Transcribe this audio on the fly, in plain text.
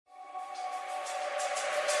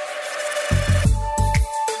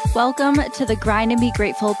Welcome to the Grind and Be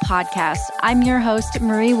Grateful podcast. I'm your host,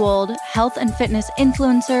 Marie Wold, health and fitness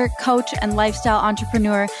influencer, coach, and lifestyle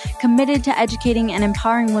entrepreneur, committed to educating and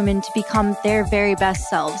empowering women to become their very best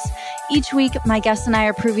selves. Each week, my guests and I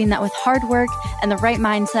are proving that with hard work and the right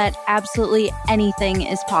mindset, absolutely anything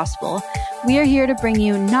is possible. We are here to bring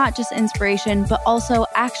you not just inspiration, but also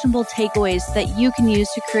actionable takeaways that you can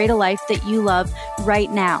use to create a life that you love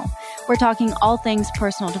right now. We're talking all things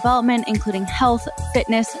personal development, including health,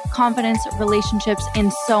 fitness, confidence, relationships,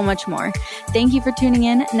 and so much more. Thank you for tuning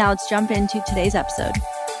in. Now let's jump into today's episode.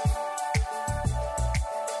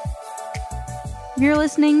 You're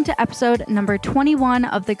listening to episode number 21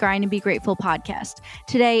 of the Grind and Be Grateful podcast.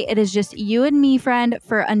 Today, it is just you and me, friend,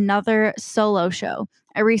 for another solo show.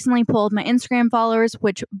 I recently pulled my Instagram followers,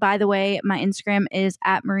 which, by the way, my Instagram is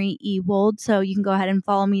at Marie E. Wold, so you can go ahead and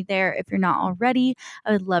follow me there if you're not already.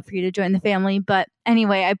 I would love for you to join the family. But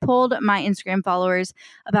anyway, I pulled my Instagram followers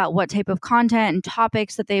about what type of content and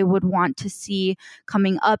topics that they would want to see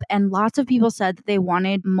coming up, and lots of people said that they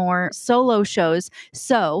wanted more solo shows.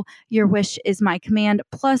 So your wish is my command.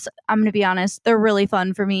 Plus, I'm going to be honest, they're really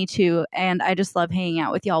fun for me too, and I just love hanging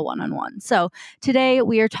out with y'all one-on-one. So today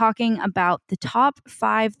we are talking about the top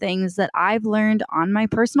 5 things that I've learned on my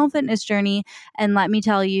personal fitness journey. And let me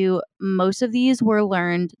tell you, most of these were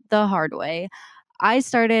learned the hard way. I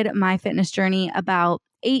started my fitness journey about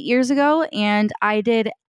 8 years ago, and I did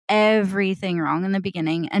everything wrong in the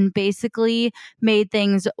beginning and basically made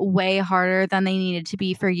things way harder than they needed to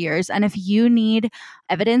be for years. And if you need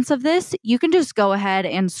evidence of this, you can just go ahead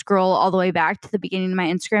and scroll all the way back to the beginning of my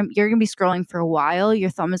Instagram. You're going to be scrolling for a while. Your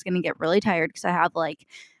thumb is going to get really tired because I have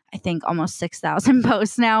I think almost 6,000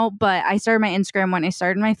 posts now, but I started my Instagram when I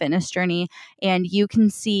started my fitness journey, and you can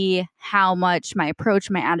see how much my approach,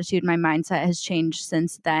 my attitude, my mindset has changed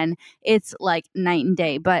since then. It's like night and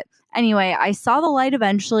day. But anyway, I saw the light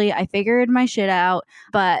eventually. I figured my shit out,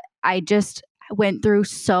 but I just went through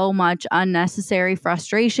so much unnecessary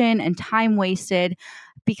frustration and time wasted,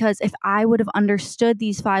 because if I would have understood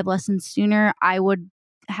these 5 lessons sooner, I would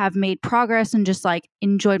have made progress and just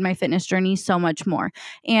enjoyed my fitness journey so much more.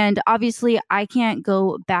 And obviously I can't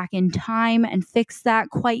go back in time and fix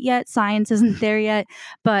that quite yet. Science isn't there yet,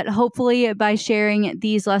 but hopefully by sharing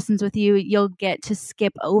these lessons with you, you'll get to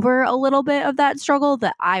skip over a little bit of that struggle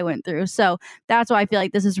that I went through. So that's why I feel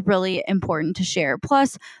like this is really important to share.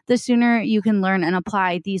 Plus, the sooner you can learn and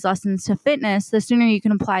apply these lessons to fitness, the sooner you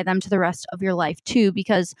can apply them to the rest of your life too.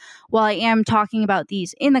 Because while I am talking about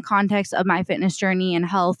these in the context of my fitness journey and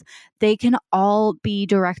health, they can all be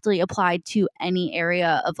directly applied to any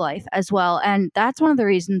area of life as well. And that's one of the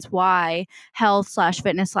reasons why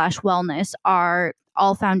health/fitness/wellness are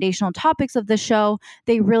all foundational topics of the show.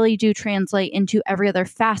 They really do translate into every other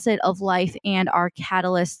facet of life and are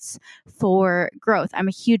catalysts for growth. I'm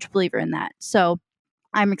a huge believer in that. So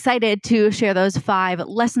I'm excited to share those 5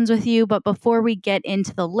 lessons with you. But before we get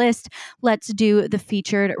into the list, let's do the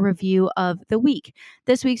featured review of the week.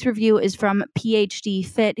 This week's review is from PhD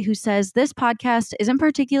Fit, who says, "This podcast isn't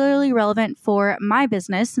particularly relevant for my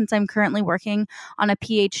business since I'm currently working on a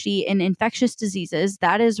PhD in infectious diseases.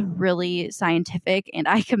 That is really scientific, and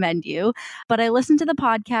I commend you. But I listen to the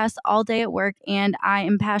podcast all day at work, and I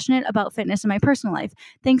am passionate about fitness in my personal life.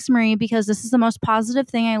 Thanks, Marie, because this is the most positive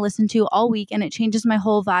thing I listen to all week, and it changes my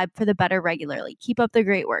whole vibe for the better regularly. Keep up the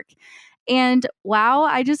great work." And wow,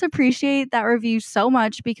 I just appreciate that review so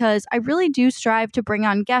much, because I really do strive to bring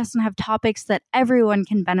on guests and have topics that everyone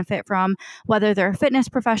can benefit from, whether they're a fitness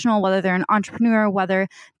professional, whether they're an entrepreneur, whether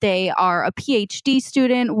they are a PhD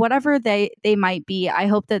student, whatever they might be. I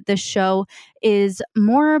hope that this show is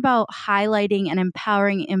more about highlighting and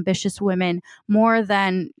empowering ambitious women more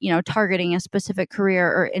than, targeting a specific career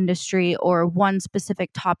or industry or one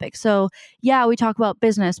specific topic. So yeah, we talk about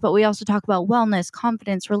business, but we also talk about wellness,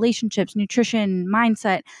 confidence, relationships, nutrition,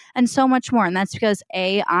 mindset, and so much more. And that's because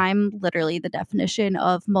I'm literally the definition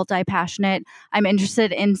of multi-passionate. I'm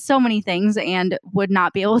interested in so many things and would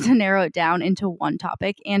not be able to narrow it down into one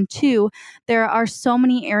topic. And 2, there are so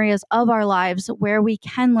many areas of our lives where we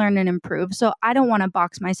can learn and improve. So I don't want to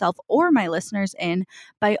box myself or my listeners in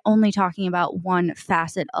by only talking about one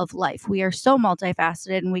facet of life. We are so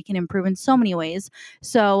multifaceted and we can improve in so many ways.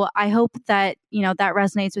 So I hope that, that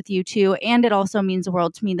resonates with you too. And it also means the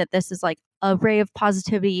world to me that this is a ray of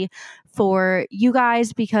positivity for you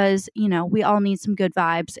guys, because, we all need some good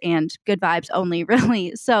vibes, and good vibes only,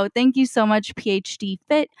 really. So thank you so much, PhD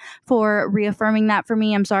Fit, for reaffirming that for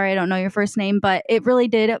me. I'm sorry I don't know your first name, but it really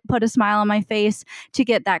did put a smile on my face to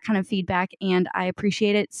get that kind of feedback, and I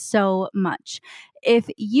appreciate it so much. If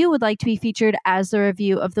you would like to be featured as the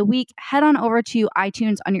review of the week, head on over to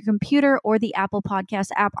iTunes on your computer or the Apple Podcast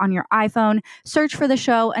app on your iPhone, search for the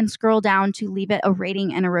show and scroll down to leave it a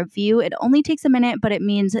rating and a review. It only takes a minute, but it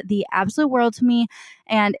means the absolute world to me.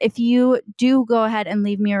 And if you do go ahead and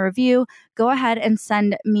leave me a review, go ahead and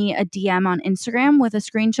send me a DM on Instagram with a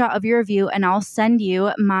screenshot of your review, and I'll send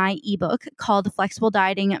you my ebook called Flexible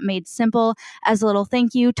Dieting Made Simple as a little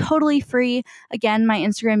thank you, totally free. Again, my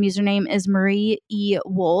Instagram username is Marie E.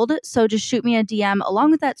 Wold. So just shoot me a DM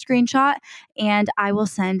along with that screenshot, and I will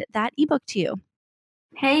send that ebook to you.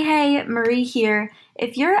 Hey, Marie here.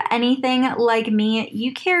 If you're anything like me,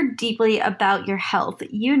 you care deeply about your health.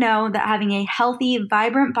 You know that having a healthy,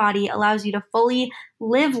 vibrant body allows you to fully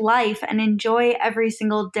live life and enjoy every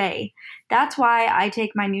single day. That's why I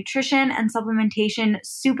take my nutrition and supplementation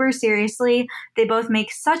super seriously. They both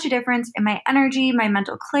make such a difference in my energy, my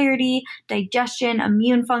mental clarity, digestion,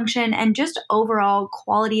 immune function, and just overall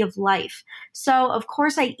quality of life. So, of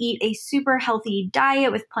course, I eat a super healthy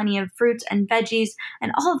diet with plenty of fruits and veggies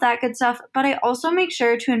and all of that good stuff, but I also make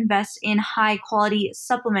sure to invest in high quality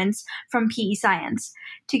supplements from PE Science.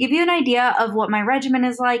 To give you an idea of what my regimen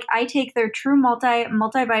is like, I take their True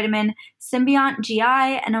multivitamin, Symbiont GI,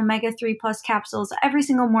 and omega-3 plus capsules every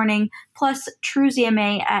single morning, plus True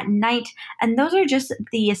ZMA at night. And those are just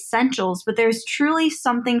the essentials, but there's truly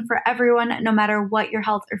something for everyone, no matter what your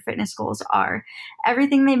health or fitness goals are.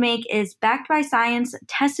 Everything they make is backed by science,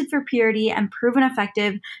 tested for purity, and proven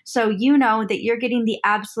effective, so you know that you're getting the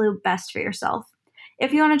absolute best for yourself.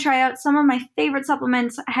 If you want to try out some of my favorite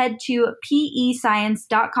supplements, head to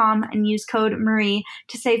pescience.com and use code Marie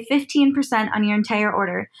to save 15% on your entire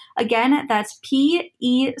order. Again, that's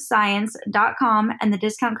pescience.com and the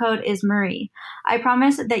discount code is Marie. I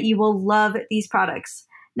promise that you will love these products.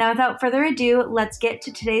 Now, without further ado, let's get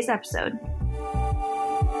to today's episode.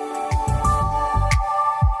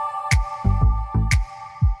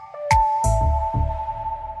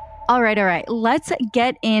 All right. Let's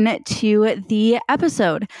get into the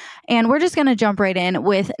episode. And we're just going to jump right in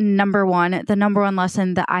with the number one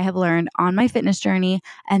lesson that I have learned on my fitness journey.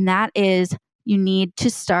 And that is you need to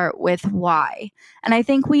start with why. And I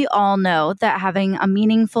think we all know that having a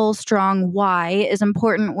meaningful, strong why is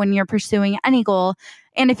important when you're pursuing any goal.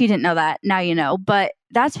 And if you didn't know that, now you know. But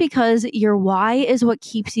that's because your why is what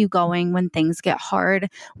keeps you going when things get hard,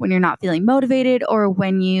 when you're not feeling motivated, or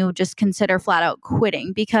when you just consider flat out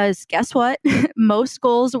quitting. Because guess what? Most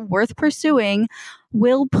goals worth pursuing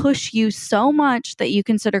will push you so much that you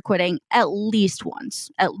consider quitting at least once.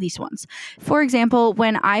 For example,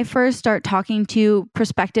 when I first start talking to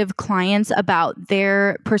prospective clients about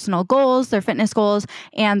their personal goals, their fitness goals,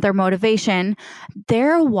 and their motivation,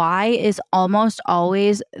 their why is almost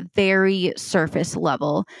always very surface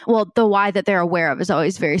level. Well, the why that they're aware of is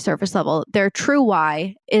always very surface level. Their true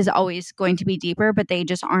why is always going to be deeper, but they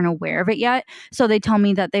just aren't aware of it yet. So they tell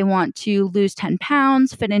me that they want to lose 10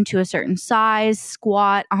 pounds, fit into a certain size,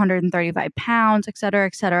 squat 135 pounds, et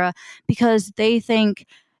cetera, because they think,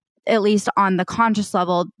 at least on the conscious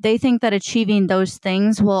level, they think that achieving those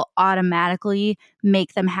things will automatically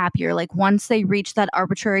make them happier. Like once they reach that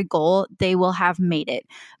arbitrary goal, they will have made it.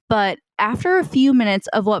 But after a few minutes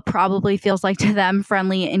of what probably feels like to them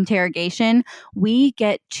friendly interrogation, we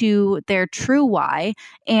get to their true why.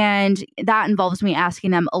 And that involves me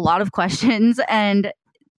asking them a lot of questions, and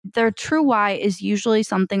their true why is usually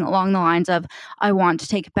something along the lines of, I want to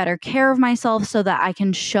take better care of myself so that I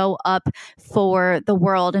can show up for the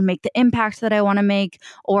world and make the impact that I want to make,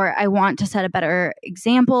 or I want to set a better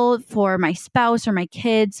example for my spouse or my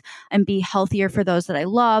kids and be healthier for those that I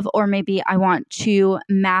love, or maybe I want to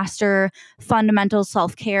master fundamental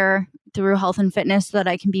self-care through health and fitness so that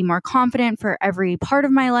I can be more confident for every part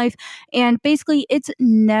of my life. And basically, it's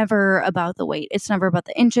never about the weight. It's never about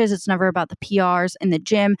the inches. It's never about the PRs in the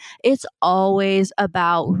gym. It's always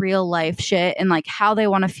about real life shit and like how they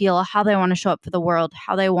want to feel, how they want to show up for the world,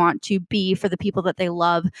 how they want to be for the people that they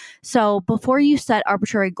love. So before you set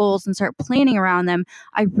arbitrary goals and start planning around them,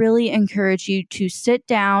 I really encourage you to sit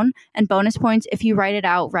down, and bonus points if you write it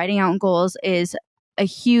out. Writing out goals is a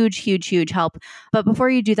huge help. But before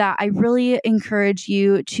you do that, I really encourage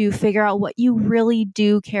you to figure out what you really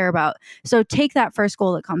do care about. So take that first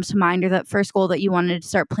goal that comes to mind, or that first goal that you wanted to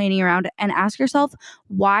start planning around, and ask yourself,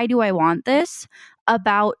 why do I want this?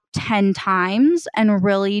 About 10 times, and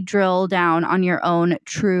really drill down on your own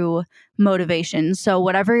true motivation. So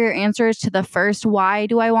whatever your answer is to the first, why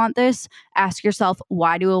do I want this? Ask yourself,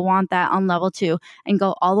 why do I want that on level 2? And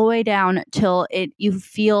go all the way down till you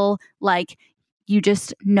feel like you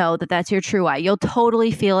just know that that's your true why. You'll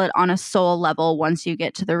totally feel it on a soul level once you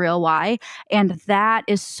get to the real why. And that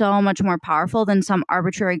is so much more powerful than some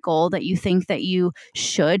arbitrary goal that you think that you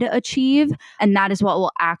should achieve. And that is what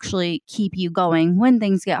will actually keep you going when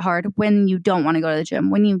things get hard, when you don't want to go to the gym,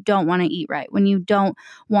 when you don't want to eat right, when you don't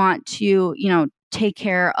want to, take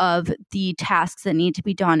care of the tasks that need to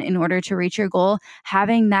be done in order to reach your goal.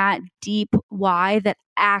 Having that deep why that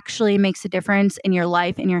actually makes a difference in your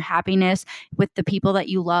life, in your happiness with the people that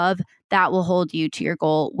you love, that will hold you to your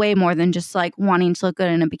goal way more than just like wanting to look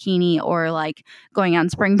good in a bikini or like going on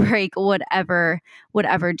spring break, whatever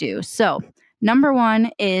do. So number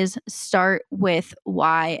 1 is start with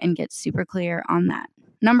why and get super clear on that.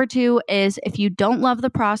 Number 2 is if you don't love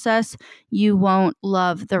the process, you won't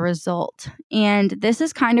love the result. And this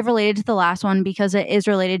is kind of related to the last one because it is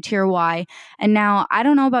related to your why. And now I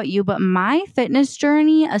don't know about you, but my fitness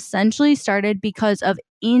journey essentially started because of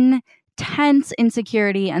intense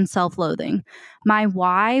insecurity and self-loathing. My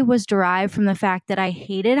why was derived from the fact that I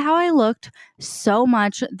hated how I looked so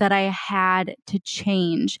much that I had to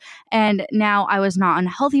change. And now I was not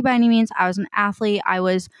unhealthy by any means. I was an athlete. I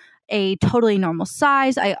was a totally normal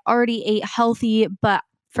size. I already ate healthy, but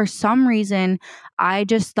for some reason, I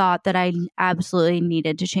just thought that I absolutely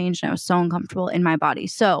needed to change and I was so uncomfortable in my body.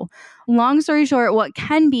 So long story short, what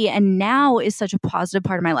can be and now is such a positive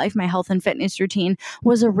part of my life, my health and fitness routine,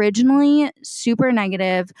 was originally super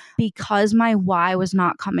negative because my why was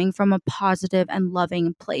not coming from a positive and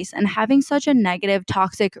loving place. And having such a negative,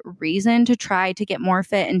 toxic reason to try to get more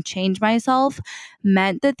fit and change myself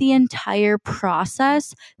meant that the entire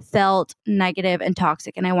process felt negative and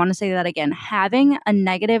toxic. And I want to say that again, having a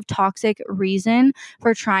negative, toxic reason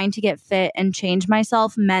for trying to get fit and change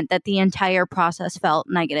myself meant that the entire process felt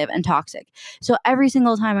negative and toxic. So every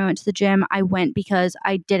single time I went to the gym, I went because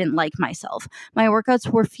I didn't like myself. My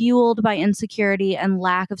workouts were fueled by insecurity and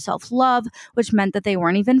lack of self-love, which meant that they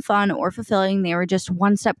weren't even fun or fulfilling. They were just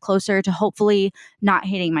one step closer to hopefully not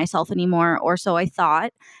hating myself anymore, or so I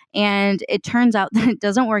thought. And it turns out that it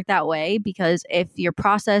doesn't work that way, because if your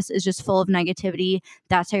process is just full of negativity,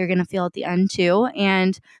 that's how you're going to feel at the end too.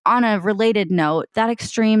 And on a related note, that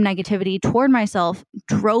extreme negativity toward myself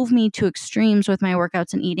drove me to extremes with my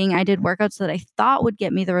workouts and eating. I did workouts that I thought would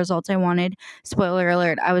get me the results I wanted. Spoiler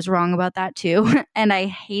alert, I was wrong about that too. And I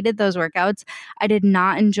hated those workouts. I did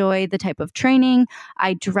not enjoy the type of training.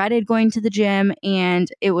 I dreaded going to the gym,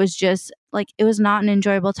 and it was just it was not an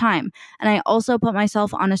enjoyable time. And I also put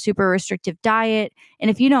myself on a super restrictive diet. And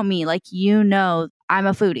if you know me, I'm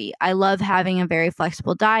a foodie. I love having a very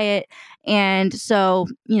flexible diet. And so,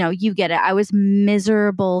 you get it. I was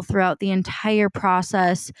miserable throughout the entire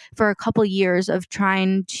process for a couple years of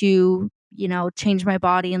trying to, change my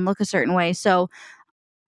body and look a certain way. So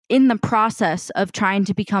in the process of trying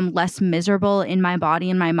to become less miserable in my body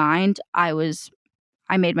and my mind,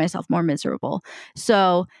 I made myself more miserable.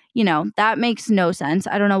 So, that makes no sense.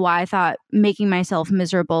 I don't know why I thought making myself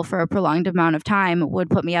miserable for a prolonged amount of time would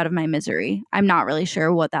put me out of my misery. I'm not really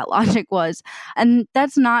sure what that logic was. And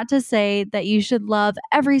that's not to say that you should love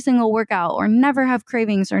every single workout or never have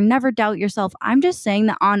cravings or never doubt yourself. I'm just saying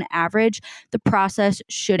that on average, the process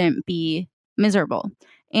shouldn't be miserable.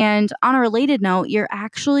 And on a related note, you're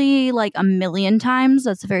actually a million times,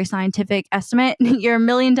 that's a very scientific estimate, you're a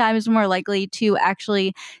million times more likely to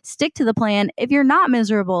actually stick to the plan if you're not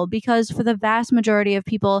miserable, because for the vast majority of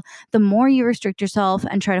people, the more you restrict yourself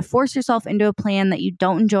and try to force yourself into a plan that you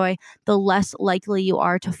don't enjoy, the less likely you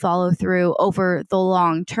are to follow through over the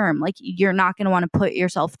long term. You're not going to want to put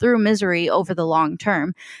yourself through misery over the long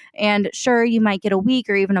term. And sure, you might get a week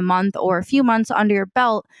or even a month or a few months under your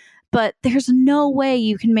belt, but there's no way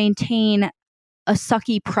you can maintain a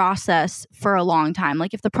sucky process for a long time.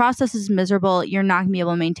 If the process is miserable, you're not going to be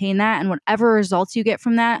able to maintain that. And whatever results you get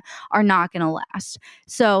from that are not going to last.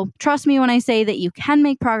 So trust me when I say that you can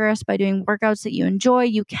make progress by doing workouts that you enjoy.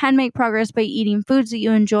 You can make progress by eating foods that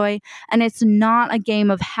you enjoy. And it's not a game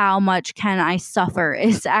of how much can I suffer.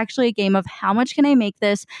 It's actually a game of how much can I make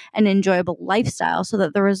this an enjoyable lifestyle so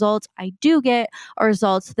that the results I do get are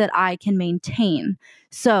results that I can maintain.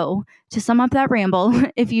 So to sum up that ramble,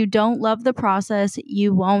 if you don't love the process,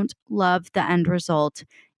 you won't love the end result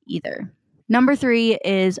either. Number 3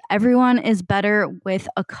 is everyone is better with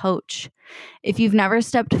a coach. If you've never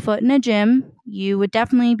stepped foot in a gym, you would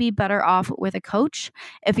definitely be better off with a coach.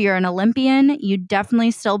 If you're an Olympian, you'd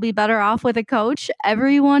definitely still be better off with a coach.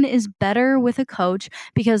 Everyone is better with a coach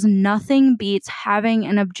because nothing beats having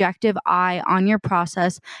an objective eye on your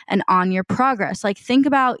process and on your progress. Think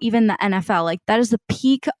about even the NFL. That is the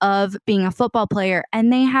peak of being a football player,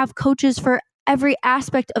 and they have coaches for every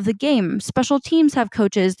aspect of the game. Special teams have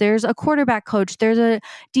coaches. There's a quarterback coach. There's a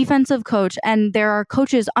defensive coach. And there are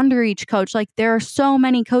coaches under each coach. Like, there are so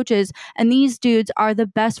many coaches. And these dudes are the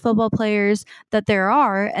best football players that there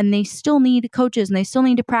are. And they still need coaches and they still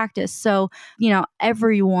need to practice. So,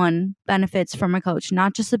 everyone benefits from a coach,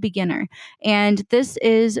 not just a beginner. And this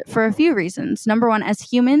is for a few reasons. Number one, as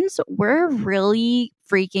humans, we're really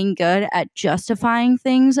freaking good at justifying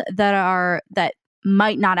things that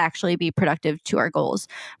might not actually be productive to our goals.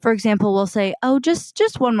 For example, we'll say, oh,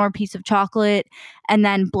 just one more piece of chocolate, and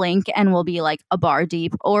then blink and we'll be like a bar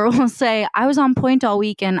deep. Or we'll say, I was on point all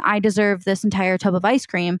week and I deserve this entire tub of ice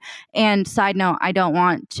cream. And side note, I don't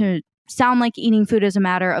want to sound like eating food is a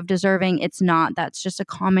matter of deserving. It's not. That's just a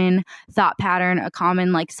common thought pattern, a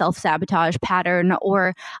common like self-sabotage pattern.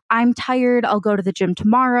 Or I'm tired, I'll go to the gym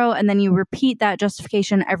tomorrow. And then you repeat that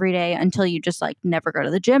justification every day until you just like never go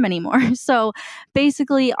to the gym anymore. So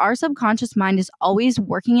basically, our subconscious mind is always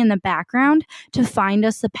working in the background to find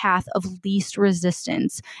us the path of least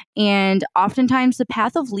resistance. And oftentimes the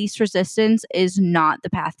path of least resistance is not the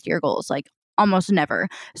path to your goals. Like, almost never.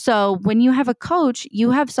 So when you have a coach,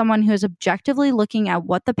 you have someone who is objectively looking at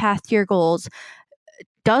what the path to your goals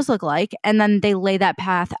does look like, and then they lay that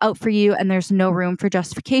path out for you, and there's no room for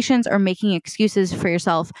justifications or making excuses for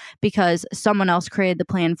yourself because someone else created the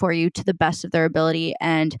plan for you to the best of their ability,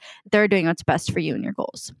 and they're doing what's best for you and your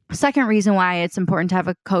goals. Second reason why it's important to have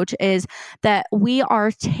a coach is that we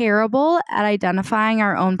are terrible at identifying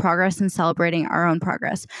our own progress and celebrating our own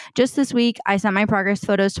progress. Just this week, I sent my progress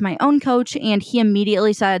photos to my own coach, and he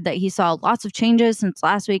immediately said that he saw lots of changes since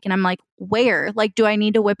last week, and I'm like, where? Like, do I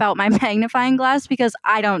need to whip out my magnifying glass? Because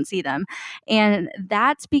I don't see them. And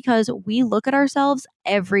that's because we look at ourselves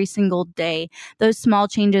every single day. Those small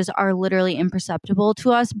changes are literally imperceptible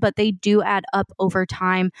to us, but they do add up over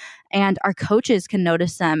time, and our coaches can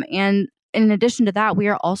notice them. And in addition to that, we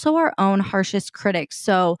are also our own harshest critics.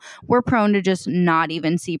 So we're prone to just not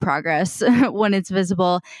even see progress when it's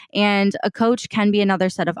visible. And a coach can be another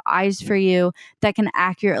set of eyes for you that can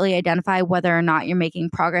accurately identify whether or not you're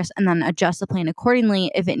making progress and then adjust the plan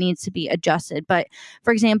accordingly if it needs to be adjusted. But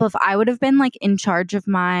for example, if I would have been like in charge of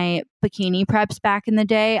my bikini preps back in the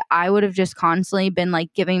day, I would have just constantly been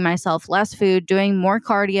like giving myself less food, doing more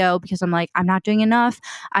cardio because I'm like, I'm not doing enough.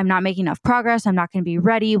 I'm not making enough progress. I'm not going to be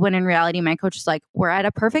ready. When in reality, my coach is like, we're at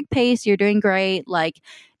a perfect pace. You're doing great. Like,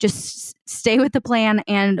 just stay with the plan.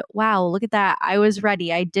 And wow, look at that. I was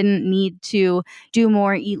ready. I didn't need to do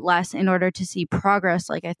more, eat less in order to see progress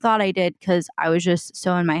like I thought I did because I was just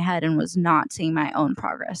so in my head and was not seeing my own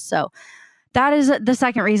progress. So that is the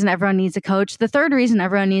second reason everyone needs a coach. The third reason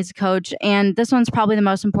everyone needs a coach, and this one's probably the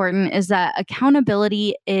most important, is that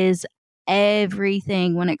accountability is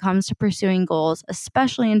everything when it comes to pursuing goals,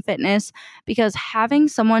 especially in fitness, because having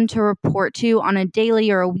someone to report to on a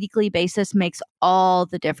daily or a weekly basis makes all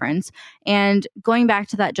the difference. And going back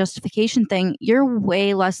to that justification thing, you're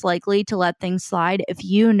way less likely to let things slide if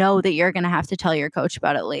you know that you're going to have to tell your coach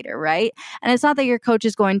about it later, right? And it's not that your coach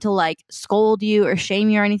is going to like scold you or shame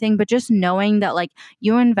you or anything, but just knowing that like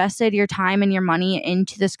you invested your time and your money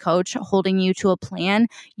into this coach holding you to a plan,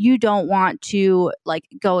 you don't want to like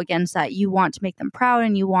go against that. You want to make them proud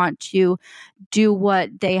and you want to do what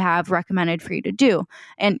they have recommended for you to do.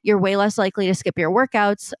 And you're way less likely to skip your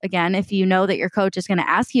workouts. Again, if you know that your coach is going to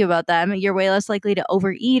ask you about them, you're way less likely to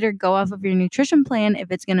overeat or go off of your nutrition plan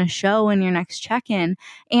if it's going to show in your next check-in.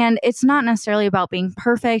 And it's not necessarily about being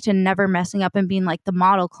perfect and never messing up and being like the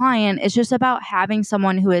model client. It's just about having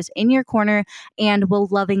someone who is in your corner and will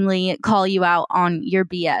lovingly call you out on your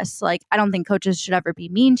BS. Like, I don't think coaches should ever be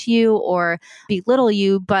mean to you or belittle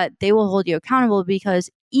you, but they will hold you accountable because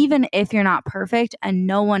even if you're not perfect, and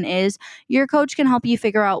no one is, your coach can help you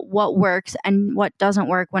figure out what works and what doesn't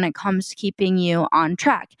work when it comes to keeping you on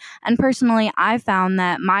track. And personally, I found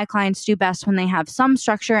that my clients do best when they have some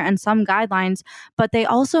structure and some guidelines, but they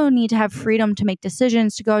also need to have freedom to make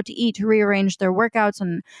decisions, to go out to eat, to rearrange their workouts.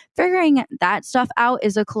 And figuring that stuff out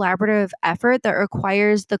is a collaborative effort that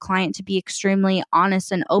requires the client to be extremely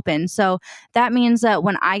honest and open. So that means that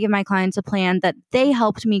when I give my clients a plan that they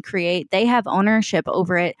helped me create, they have ownership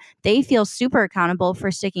over it. They feel super accountable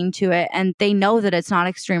for sticking to it, and they know that it's not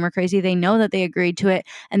extreme or crazy. They know that they agreed to it,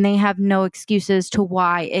 and they have no excuses to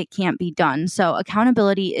why it can't be done. So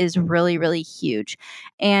accountability is really, really huge.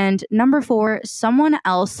 And number 4, someone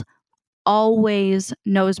else always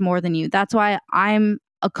knows more than you. That's why I'm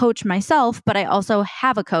a coach myself, but I also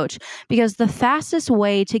have a coach, because the fastest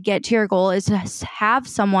way to get to your goal is to have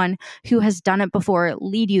someone who has done it before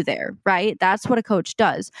lead you there, right? That's what a coach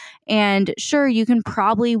does. And sure, you can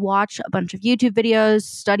probably watch a bunch of YouTube videos,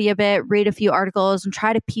 study a bit, read a few articles, and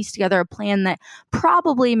try to piece together a plan that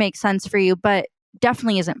probably makes sense for you, but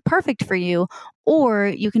definitely isn't perfect for you. Or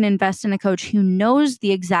you can invest in a coach who knows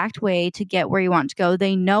the exact way to get where you want to go.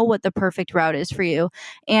 They know what the perfect route is for you.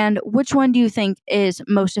 And which one do you think is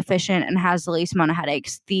most efficient and has the least amount of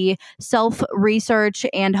headaches? The self-research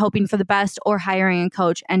and hoping for the best, or hiring a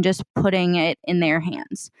coach and just putting it in their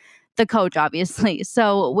hands? The coach, obviously.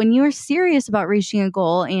 So when you're serious about reaching a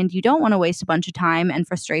goal and you don't want to waste a bunch of time and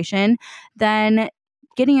frustration, then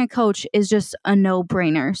getting a coach is just a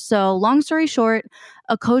no-brainer. So long story short,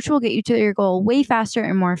 a coach will get you to your goal way faster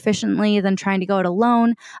and more efficiently than trying to go it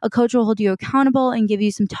alone. A coach will hold you accountable and give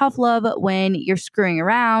you some tough love when you're screwing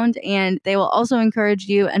around, and they will also encourage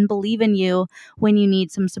you and believe in you when you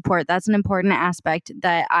need some support. That's an important aspect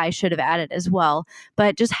that I should have added as well.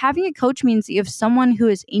 But just having a coach means that you have someone who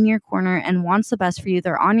is in your corner and wants the best for you.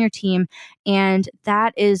 They're on your team, and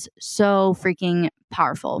that is so freaking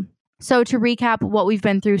powerful. So to recap what we've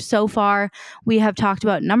been through so far, we have talked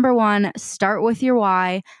about number 1, start with your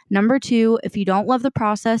why. Number 2, if you don't love the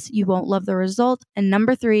process, you won't love the result. And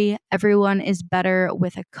number 3, everyone is better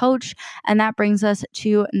with a coach. And that brings us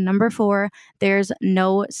to number 4, there's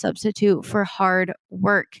no substitute for hard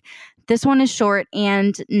work. This one is short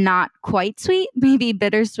and not quite sweet, maybe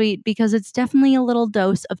bittersweet, because it's definitely a little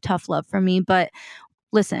dose of tough love for me. But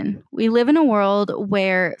listen, we live in a world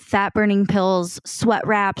where fat burning pills, sweat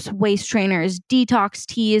wraps, waist trainers, detox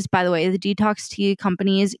teas. By the way, the detox tea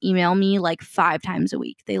companies email me like 5 times a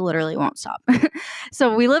week. They literally won't stop.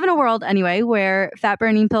 So we live in a world anyway where fat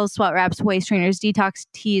burning pills, sweat wraps, waist trainers, detox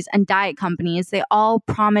teas, and diet companies, they all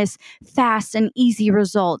promise fast and easy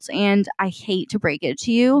results. And I hate to break it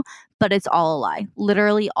to you, but it's all a lie.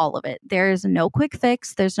 Literally all of it. There's no quick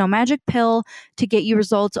fix. There's no magic pill to get you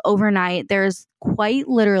results overnight. There's quite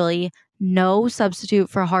literally no substitute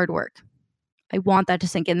for hard work. I want that to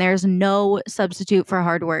sink in. There's no substitute for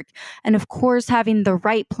hard work. And of course, having the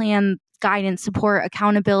right plan, guidance, support,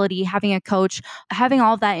 accountability, having a coach, having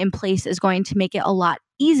all that in place is going to make it a lot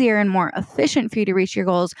easier and more efficient for you to reach your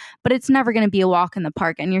goals, but it's never going to be a walk in the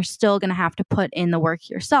park, and you're still going to have to put in the work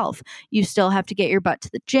yourself. You still have to get your butt to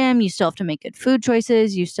the gym. You still have to make good food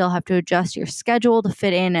choices. You still have to adjust your schedule to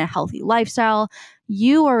fit in a healthy lifestyle.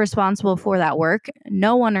 You are responsible for that work.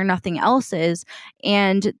 No one or nothing else is.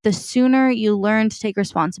 And the sooner you learn to take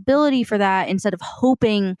responsibility for that, instead of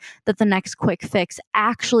hoping that the next quick fix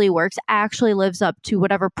actually works, actually lives up to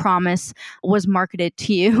whatever promise was marketed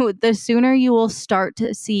to you, the sooner you will start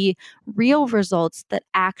to see real results that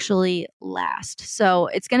actually last. So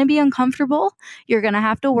it's going to be uncomfortable. You're going to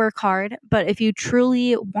have to work hard. But if you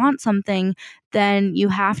truly want something, then you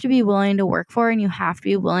have to be willing to work for it, and you have to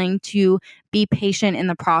be willing to be patient in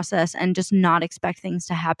the process and just not expect things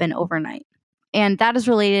to happen overnight. And that is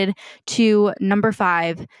related to number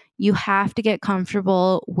 5. You have to get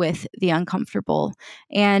comfortable with the uncomfortable.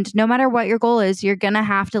 And no matter what your goal is, you're going to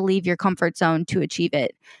have to leave your comfort zone to achieve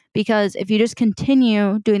it. Because if you just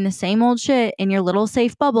continue doing the same old shit in your little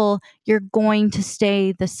safe bubble, you're going to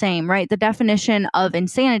stay the same, right? The definition of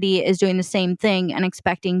insanity is doing the same thing and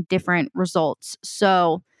expecting different results.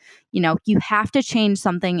 So, you have to change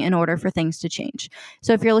something in order for things to change.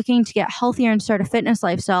 So if you're looking to get healthier and start a fitness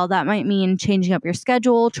lifestyle, that might mean changing up your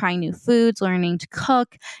schedule, trying new foods, learning to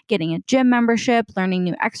cook, getting a gym membership, learning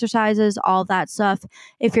new exercises, all that stuff.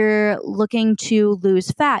 If you're looking to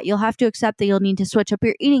lose fat, you'll have to accept that you'll need to switch up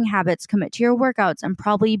your eating habits, commit to your workouts, and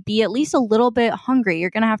probably be at least a little bit hungry. You're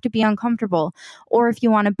going to have to be uncomfortable. Or if you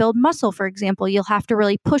want to build muscle, for example, you'll have to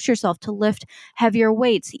really push yourself to lift heavier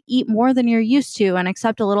weights, eat more than you're used to, and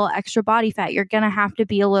accept a little extra body fat. You're going to have to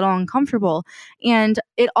be a little uncomfortable. And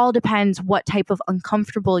it all depends what type of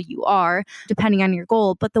uncomfortable you are, depending on your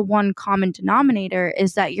goal. But the one common denominator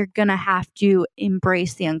is that you're going to have to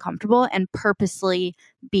embrace the uncomfortable and purposely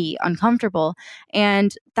be uncomfortable.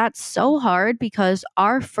 And that's so hard because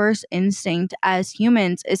our first instinct as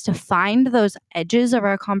humans is to find those edges of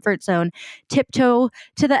our comfort zone, tiptoe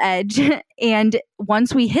to the edge. And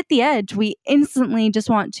once we hit the edge, we instantly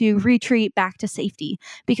just want to retreat back to safety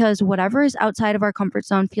because whatever is outside of our comfort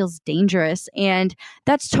zone feels dangerous. And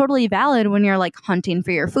that's totally valid when you're like hunting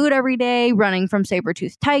for your food every day, running from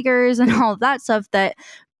saber-toothed tigers and all of that stuff that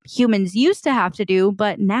humans used to have to do,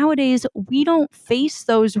 but nowadays we don't face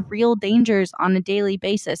those real dangers on a daily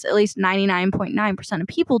basis. At least 99.9% of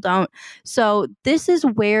people don't. So this is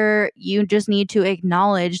where you just need to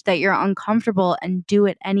acknowledge that you're uncomfortable and do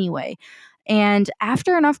it anyway. And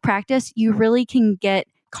after enough practice, you really can get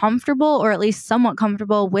comfortable, or at least somewhat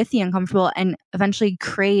comfortable with the uncomfortable, and eventually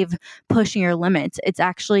crave pushing your limits. It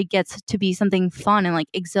actually gets to be something fun and like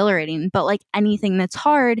exhilarating. But like anything that's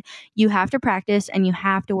hard, you have to practice and you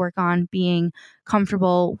have to work on being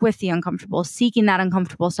comfortable with the uncomfortable, seeking that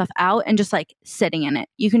uncomfortable stuff out and just like sitting in it.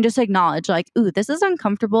 You can just acknowledge like, ooh, this is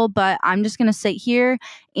uncomfortable, but I'm just going to sit here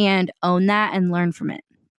and own that and learn from it.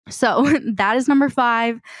 So that is number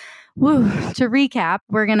 5. Woo. To recap,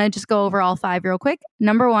 we're going to just go over all 5 real quick.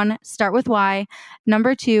 Number 1, start with why.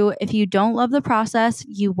 Number 2, if you don't love the process,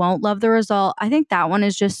 you won't love the result. I think that one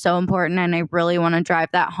is just so important. And I really want to drive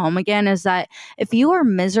that home again, is that if you are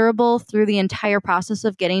miserable through the entire process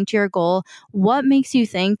of getting to your goal, what makes you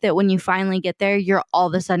think that when you finally get there, you're all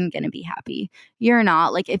of a sudden going to be happy? You're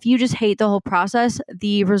not. Like if you just hate the whole process,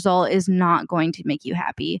 the result is not going to make you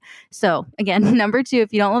happy. So again, number 2,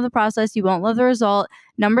 if you don't love the process, you won't love the result.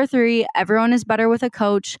 Number 3, everyone is better with a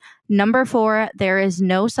coach. Number 4, there is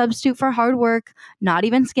no substitute for hard work, not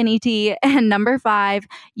even skinny tea. And number 5,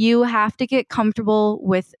 you have to get comfortable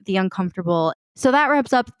with the uncomfortable. So that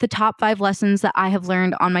wraps up the top 5 lessons that I have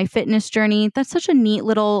learned on my fitness journey. That's such a neat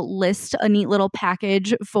little list, a neat little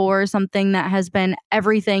package for something that has been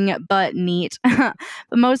everything but neat. But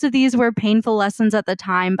most of these were painful lessons at the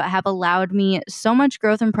time, but have allowed me so much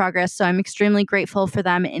growth and progress. So I'm extremely grateful for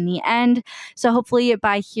them in the end. So hopefully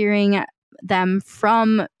by hearing them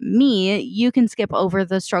from me, you can skip over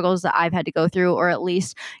the struggles that I've had to go through, or at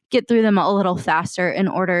least get through them a little faster in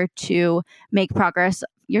order to make progress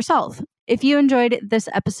yourself. If you enjoyed this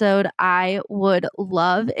episode, I would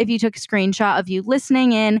love if you took a screenshot of you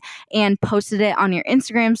listening in and posted it on your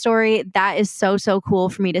Instagram story. That is so cool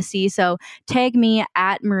for me to see. So tag me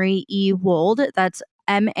at Marie E. Wold. That's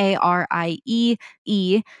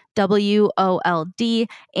MarieEWold.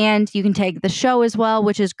 And you can tag the show as well,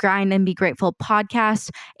 which is Grind and Be Grateful Podcast.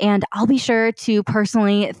 And I'll be sure to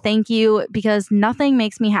personally thank you, because nothing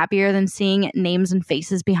makes me happier than seeing names and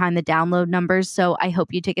faces behind the download numbers. So I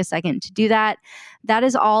hope you take a second to do that. That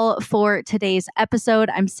is all for today's episode.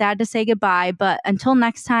 I'm sad to say goodbye, but until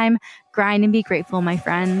next time, grind and be grateful, my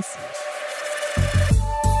friends.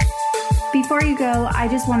 Before you go, I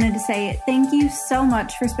just wanted to say thank you so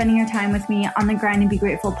much for spending your time with me on the Grind and Be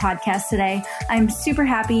Grateful podcast today. I'm super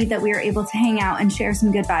happy that we were able to hang out and share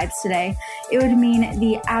some good vibes today. It would mean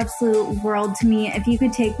the absolute world to me if you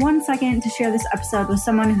could take 1 second to share this episode with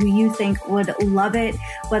someone who you think would love it,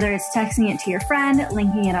 whether it's texting it to your friend,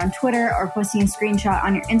 linking it on Twitter, or posting a screenshot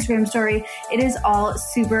on your Instagram story. It is all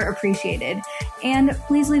super appreciated. And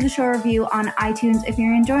please leave the show review on iTunes if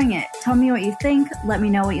you're enjoying it. Tell me what you think. Let me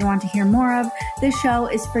know what you want to hear more of. This show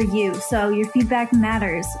is for you, so your feedback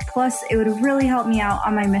matters. Plus, it would really help me out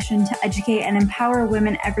on my mission to educate and empower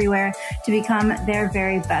women everywhere to become their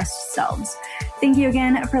very best selves. Thank you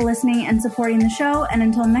again for listening and supporting the show. And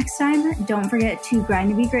until next time, don't forget to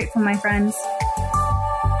grind and be grateful, my friends.